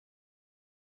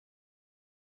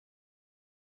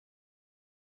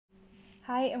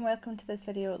Hi and welcome to this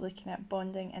video looking at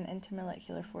bonding and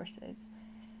intermolecular forces.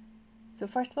 So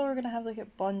first of all we're going to have a look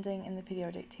at bonding in the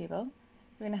periodic table.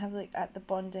 We're going to have a look at the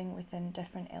bonding within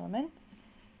different elements.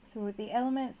 So the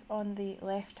elements on the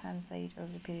left hand side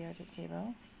of the periodic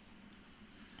table,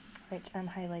 which I'm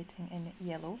highlighting in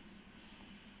yellow,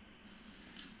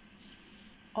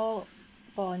 all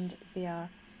bond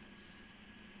via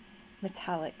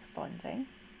metallic bonding.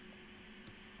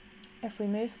 If we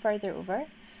move further over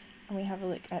and we have a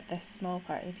look at this small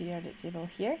part of the periodic table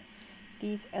here,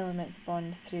 these elements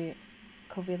bond through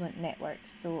covalent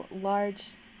networks, so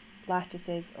large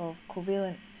lattices of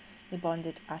covalently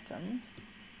bonded atoms.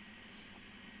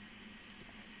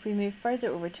 If we move further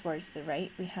over towards the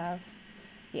right, we have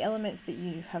the elements that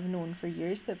you have known for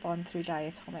years that bond through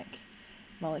diatomic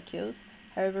molecules.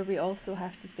 However, we also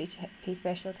have to pay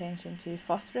special attention to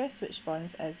phosphorus, which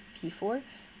bonds as P4,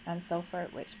 and sulfur,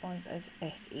 which bonds as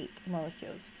S8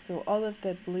 molecules. So all of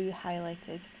the blue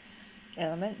highlighted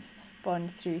elements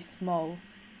bond through small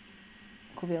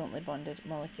covalently bonded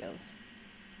molecules.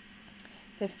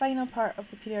 The final part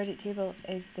of the periodic table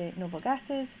is the noble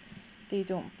gases. They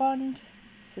don't bond,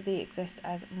 so they exist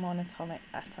as monatomic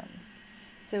atoms.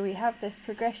 So we have this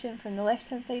progression from the left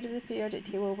hand side of the periodic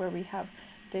table where we have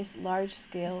this large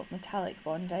scale metallic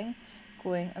bonding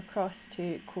going across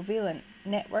to covalent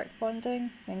network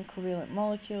bonding, then covalent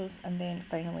molecules, and then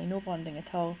finally no bonding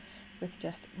at all with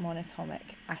just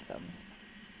monatomic atoms.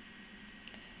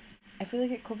 If we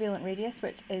look at covalent radius,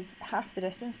 which is half the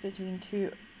distance between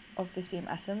two of the same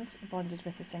atoms bonded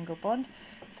with a single bond,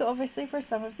 so obviously for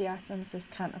some of the atoms this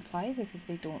can't apply because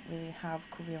they don't really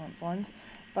have covalent bonds,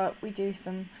 but we do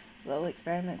some little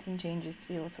experiments and changes to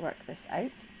be able to work this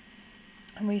out.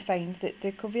 And we find that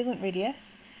the covalent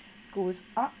radius goes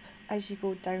up as you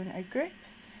go down a group,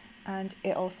 and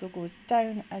it also goes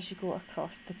down as you go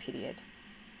across the period.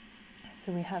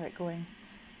 So we have it going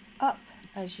up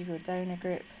as you go down a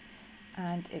group,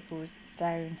 and it goes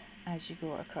down as you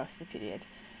go across the period.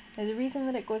 Now the reason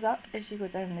that it goes up as you go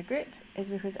down the group is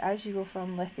because as you go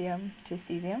from lithium to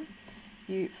cesium,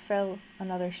 you fill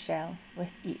another shell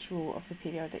with each row of the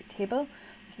periodic table,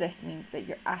 so this means that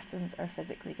your atoms are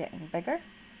physically getting bigger.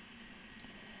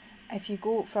 If you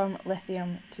go from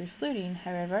lithium to fluorine,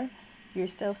 however, you're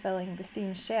still filling the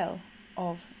same shell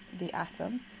of the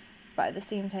atom, but at the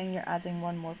same time you're adding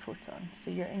one more proton. So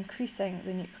you're increasing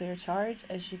the nuclear charge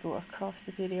as you go across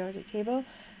the periodic table,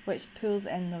 which pulls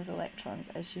in those electrons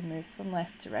as you move from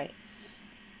left to right.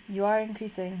 You are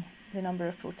increasing the number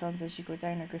of protons as you go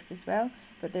down a group as well,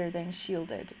 but they're then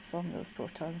shielded from those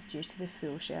protons due to the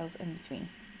full shells in between.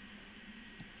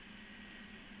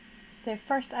 The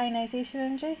first ionization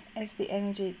energy is the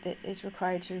energy that is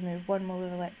required to remove 1 mole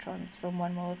of electrons from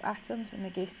 1 mole of atoms in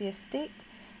the gaseous state.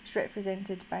 It's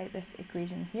represented by this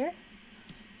equation here.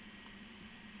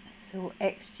 So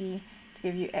Xg to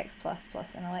give you X plus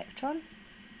plus an electron.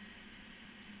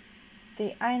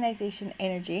 The ionization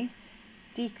energy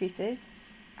decreases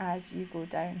as you go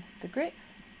down the group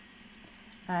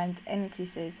and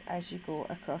increases as you go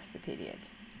across the period.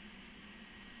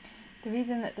 The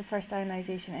reason that the first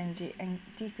ionization energy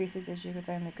decreases as you go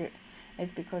down the group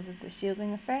is because of the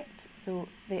shielding effect, so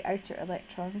the outer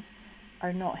electrons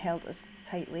are not held as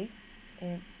tightly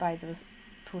by those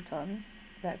protons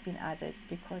that have been added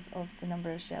because of the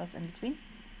number of shells in between.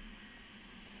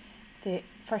 The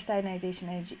first ionization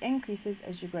energy increases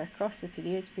as you go across the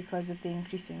period because of the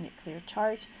increasing nuclear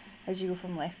charge as you go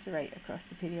from left to right across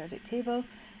the periodic table,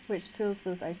 which pulls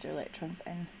those outer electrons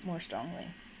in more strongly.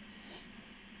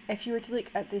 If you were to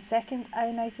look at the second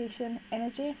ionization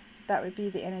energy, that would be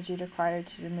the energy required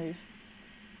to remove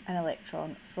an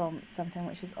electron from something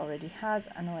which has already had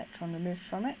an electron removed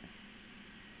from it.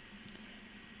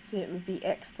 So it would be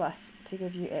X plus to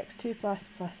give you X2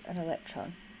 plus an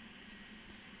electron.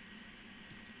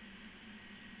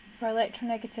 For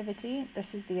electronegativity,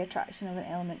 this is the attraction of an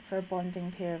element for a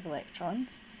bonding pair of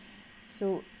electrons.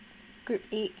 So group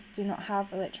 8 do not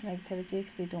have electronegativity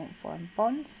because they don't form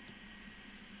bonds.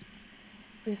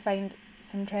 We find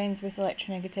some trends with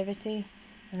electronegativity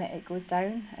and that it goes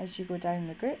down as you go down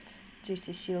the group due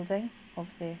to shielding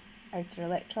of the outer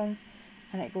electrons,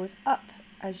 and it goes up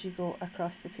as you go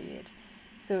across the period.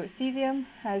 So cesium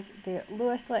has the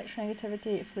lowest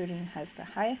electronegativity, fluorine has the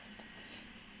highest.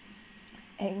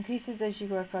 It increases as you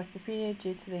go across the period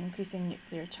due to the increasing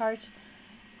nuclear charge,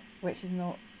 which is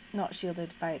not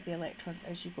shielded by the electrons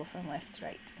as you go from left to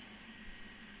right.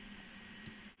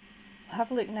 We'll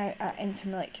have a look now at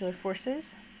intermolecular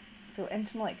forces. So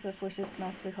intermolecular forces can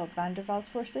also be called van der Waals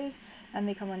forces, and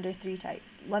they come under 3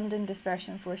 types: London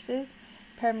dispersion forces,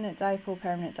 permanent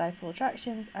dipole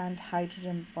attractions, and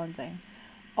hydrogen bonding.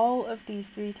 All of these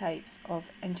three types of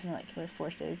intermolecular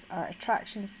forces are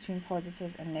attractions between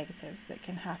positive and negatives that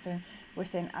can happen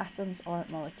within atoms or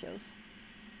molecules.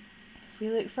 If we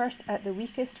look first at the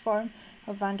weakest form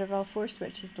of van der Waals force,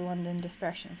 which is the London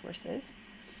dispersion forces.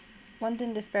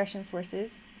 London dispersion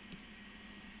forces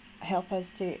help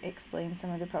us to explain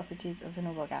some of the properties of the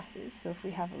noble gases. So if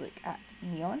we have a look at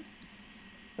neon,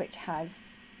 which has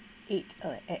 10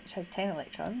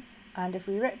 electrons, and if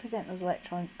we represent those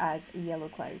electrons as a yellow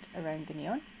cloud around the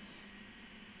neon,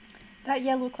 that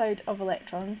yellow cloud of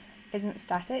electrons isn't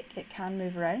static, it can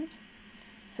move around.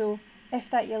 So if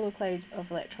that yellow cloud of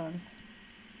electrons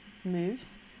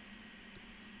moves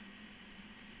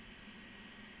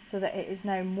so that it is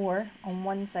now more on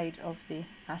one side of the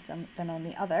atom than on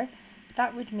the other,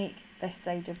 that would make this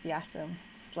side of the atom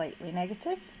slightly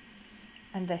negative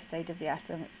and this side of the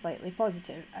atom slightly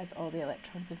positive, as all the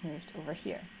electrons have moved over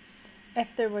here.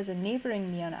 If there was a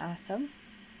neighbouring neon atom,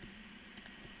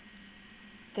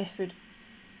 this would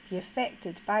be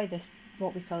affected by this,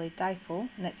 what we call a dipole,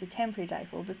 and it's a temporary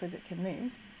dipole because it can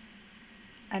move,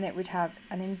 and it would have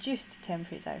an induced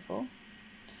temporary dipole,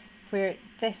 where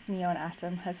this neon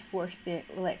atom has forced the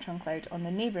electron cloud on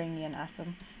the neighbouring neon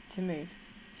atom to move.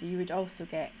 So you would also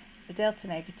get a delta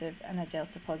negative and a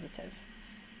delta positive.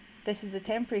 This is a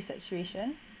temporary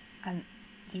situation, and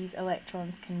these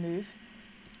electrons can move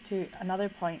to another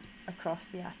point across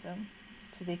the atom.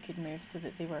 So they could move so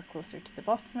that they were closer to the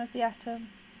bottom of the atom,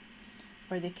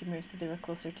 or they could move so they were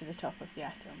closer to the top of the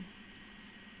atom.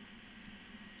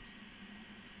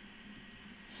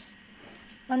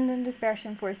 London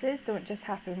dispersion forces don't just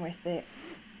happen with the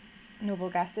noble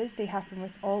gases, they happen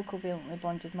with all covalently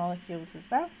bonded molecules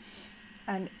as well,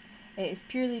 and it is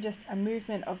purely just a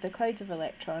movement of the clouds of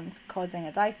electrons causing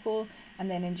a dipole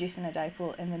and then inducing a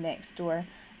dipole in the next door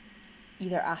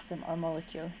either atom or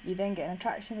molecule. You then get an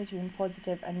attraction between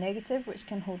positive and negative, which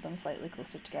can hold them slightly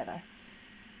closer together.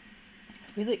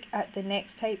 If we look at the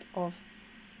next type of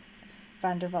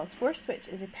van der Waals force, which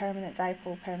is a permanent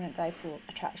dipole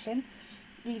attraction,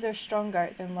 these are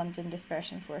stronger than London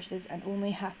dispersion forces and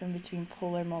only happen between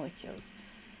polar molecules.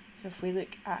 So if we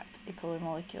look at a polar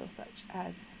molecule such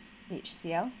as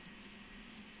HCl,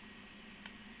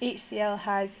 HCl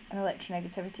has an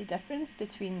electronegativity difference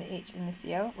between the H and the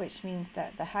Cl, which means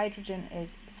that the hydrogen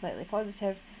is slightly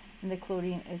positive and the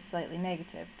chlorine is slightly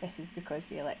negative. This is because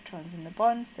the electrons in the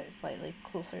bond sit slightly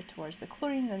closer towards the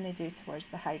chlorine than they do towards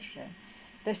the hydrogen.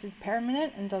 This is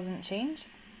permanent and doesn't change.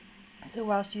 So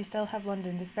whilst you still have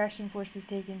London dispersion forces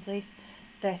taking place,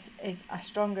 this is a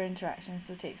stronger interaction,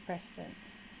 so takes precedent.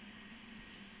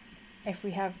 If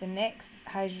we have the next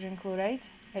hydrogen chloride,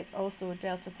 it's also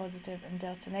delta positive and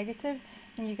delta negative,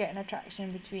 and you get an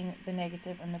attraction between the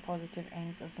negative and the positive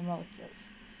ends of the molecules.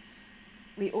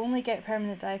 We only get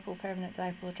permanent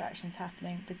dipole attractions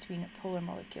happening between polar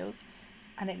molecules.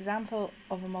 An example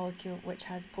of a molecule which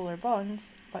has polar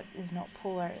bonds but is not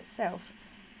polar itself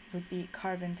would be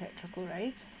carbon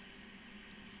tetrachloride.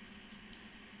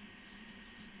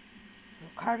 So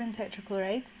carbon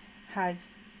tetrachloride has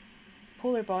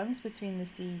polar bonds between the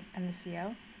C and the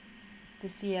Cl. The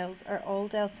Cls are all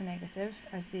delta negative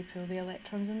as they pull the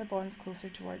electrons in the bonds closer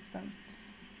towards them,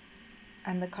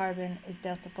 and the carbon is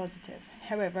delta positive.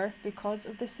 However, because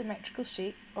of the symmetrical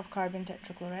shape of carbon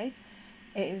tetrachloride,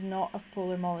 it is not a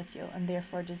polar molecule and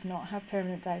therefore does not have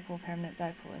permanent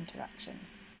dipole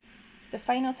interactions. The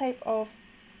final type of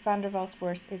van der Waals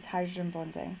force is hydrogen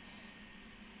bonding.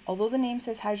 Although the name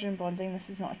says hydrogen bonding, this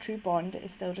is not a true bond, it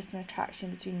is still just an attraction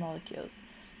between molecules.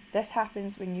 This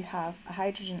happens when you have a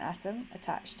hydrogen atom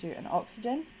attached to an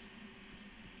oxygen,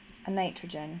 a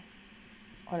nitrogen,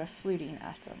 or a fluorine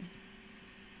atom.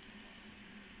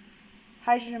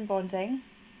 Hydrogen bonding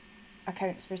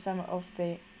accounts for some of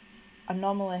the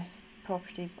anomalous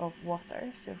properties of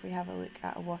water. So if we have a look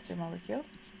at a water molecule,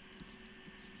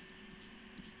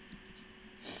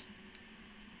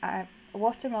 a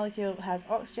water molecule has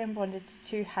oxygen bonded to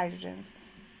two hydrogens.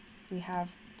 We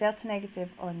have delta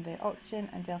negative on the oxygen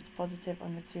and delta positive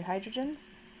on the two hydrogens.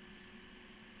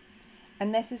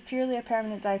 And this is purely a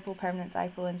permanent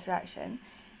dipole interaction.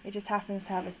 It just happens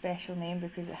to have a special name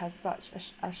because it has such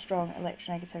a strong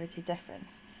electronegativity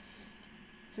difference.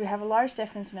 So we have a large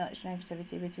difference in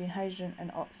electronegativity between hydrogen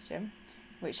and oxygen,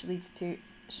 which leads to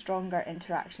stronger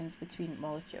interactions between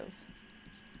molecules.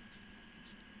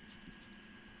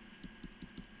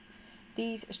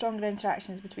 These stronger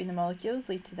interactions between the molecules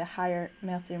lead to the higher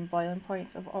melting and boiling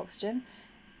points of oxygen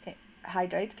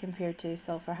hydride compared to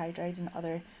sulfur hydride and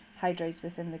other hydrides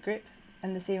within the group,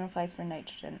 and the same applies for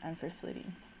nitrogen and for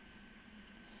fluorine.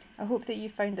 I hope that you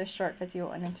found this short video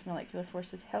on intermolecular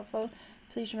forces helpful.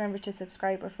 Please remember to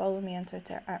subscribe or follow me on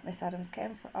Twitter at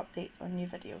MissAdamsChem for updates on new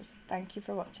videos. Thank you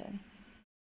for watching.